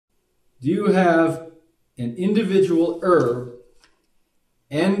Do you have an individual herb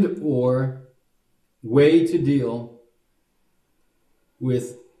and or way to deal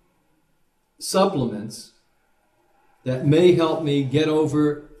with supplements that may help me get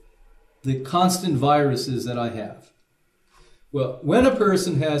over the constant viruses that I have? Well, when a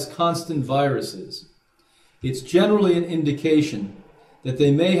person has constant viruses, it's generally an indication that they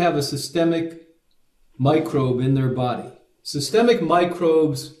may have a systemic microbe in their body. Systemic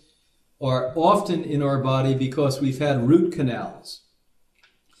microbes are often in our body because we've had root canals.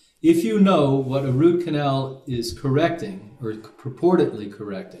 If you know what a root canal is correcting, or purportedly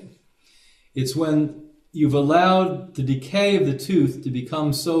correcting, it's when you've allowed the decay of the tooth to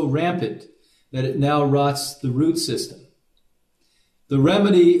become so rampant that it now rots the root system. The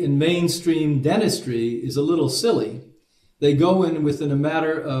remedy in mainstream dentistry is a little silly. They go in within a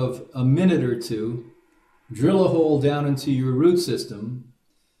matter of a minute or two, drill a hole down into your root system,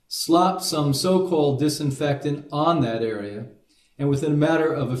 slop some so-called disinfectant on that area, and within a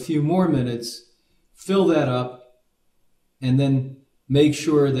matter of a few more minutes, fill that up, and then make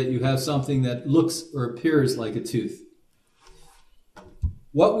sure that you have something that looks or appears like a tooth.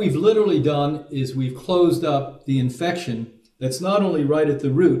 What we've literally done is we've closed up the infection that's not only right at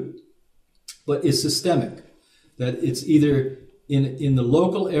the root, but is systemic. That it's either in the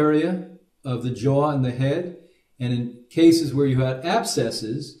local area of the jaw and the head, and in cases where you had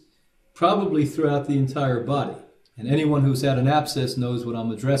abscesses, probably throughout the entire body. And anyone who's had an abscess knows what I'm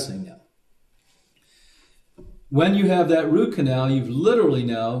addressing now. When you have that root canal, you've literally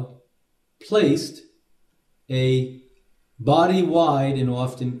now placed a body-wide, and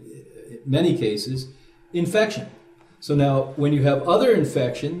often, in many cases, infection. So now, when you have other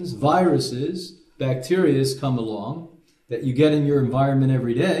infections, viruses, bacteria come along that you get in your environment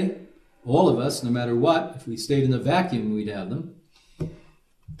every day, all of us, no matter what, if we stayed in a vacuum, we'd have them.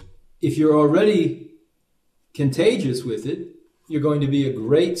 If you're already contagious with it, you're going to be a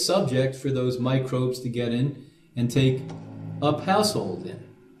great subject for those microbes to get in and take up household in.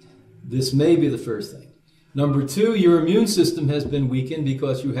 This may be the first thing. Number two, your immune system has been weakened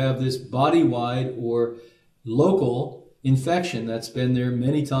because you have this body-wide or local infection that's been there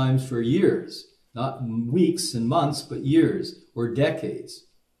many times for years. Not weeks and months, but years or decades.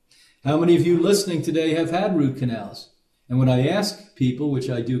 How many of you listening today have had root canals? And when I ask people, which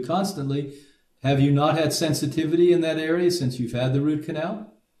I do constantly, have you not had sensitivity in that area since you've had the root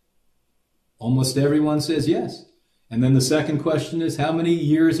canal? Almost everyone says yes. And then the second question is, how many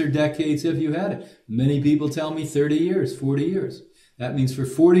years or decades have you had it? Many people tell me 30 years, 40 years. That means for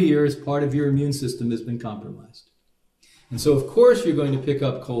 40 years, part of your immune system has been compromised. And so, of course, you're going to pick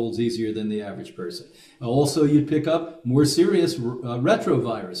up colds easier than the average person. Also, you'd pick up more serious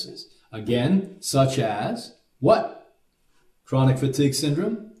retroviruses. Again, such as what? Chronic fatigue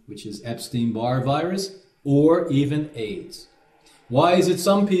syndrome, which is Epstein-Barr virus, or even AIDS. Why is it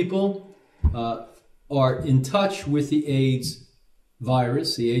some people are in touch with the AIDS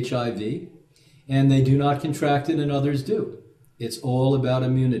virus, the HIV, and they do not contract it and others do? It's all about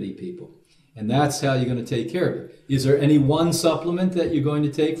immunity, people. And that's how you're going to take care of it. Is there any one supplement that you're going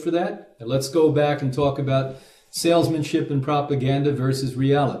to take for that? Now let's go back and talk about salesmanship and propaganda versus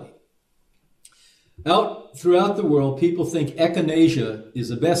reality. Out throughout the world, people think echinacea is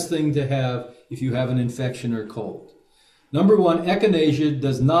the best thing to have if you have an infection or cold. Number one, echinacea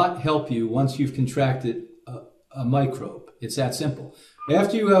does not help you once you've contracted a microbe. It's that simple.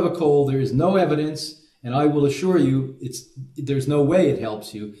 After you have a cold, there is no evidence. And I will assure you, there's no way it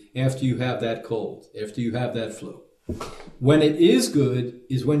helps you after you have that cold, after you have that flu. When it is good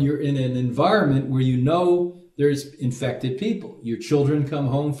is when you're in an environment where you know there's infected people. Your children come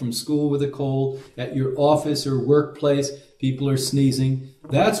home from school with a cold. At your office or workplace, people are sneezing.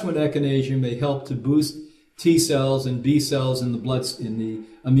 That's when echinacea may help to boost T cells and B cells in the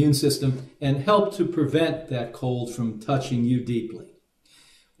immune system and help to prevent that cold from touching you deeply.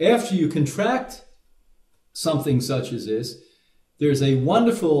 After you contract something such as this, there's a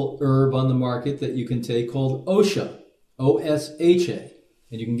wonderful herb on the market that you can take called OSHA, O-S-H-A.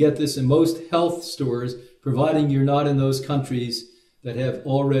 And you can get this in most health stores, providing you're not in those countries that have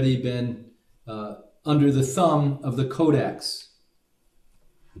already been under the thumb of the Kodaks.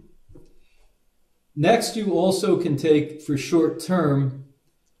 Next, you also can take, for short term,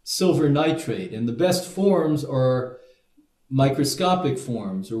 silver nitrate. And the best forms are microscopic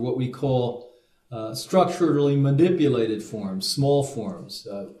forms, or what we call structurally manipulated forms, small forms.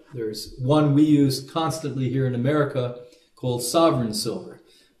 There's one we use constantly here in America called sovereign silver.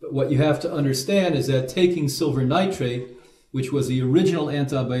 But what you have to understand is that taking silver nitrate, which was the original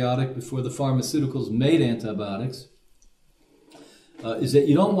antibiotic before the pharmaceuticals made antibiotics, is that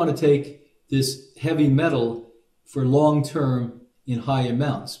you don't want to take this heavy metal for long term in high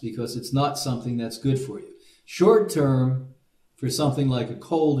amounts because it's not something that's good for you. Short term, for something like a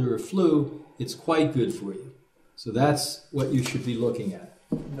cold or a flu, it's quite good for you. So that's what you should be looking at.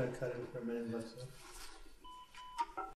 I'm going to cut it for a minute, Lexi.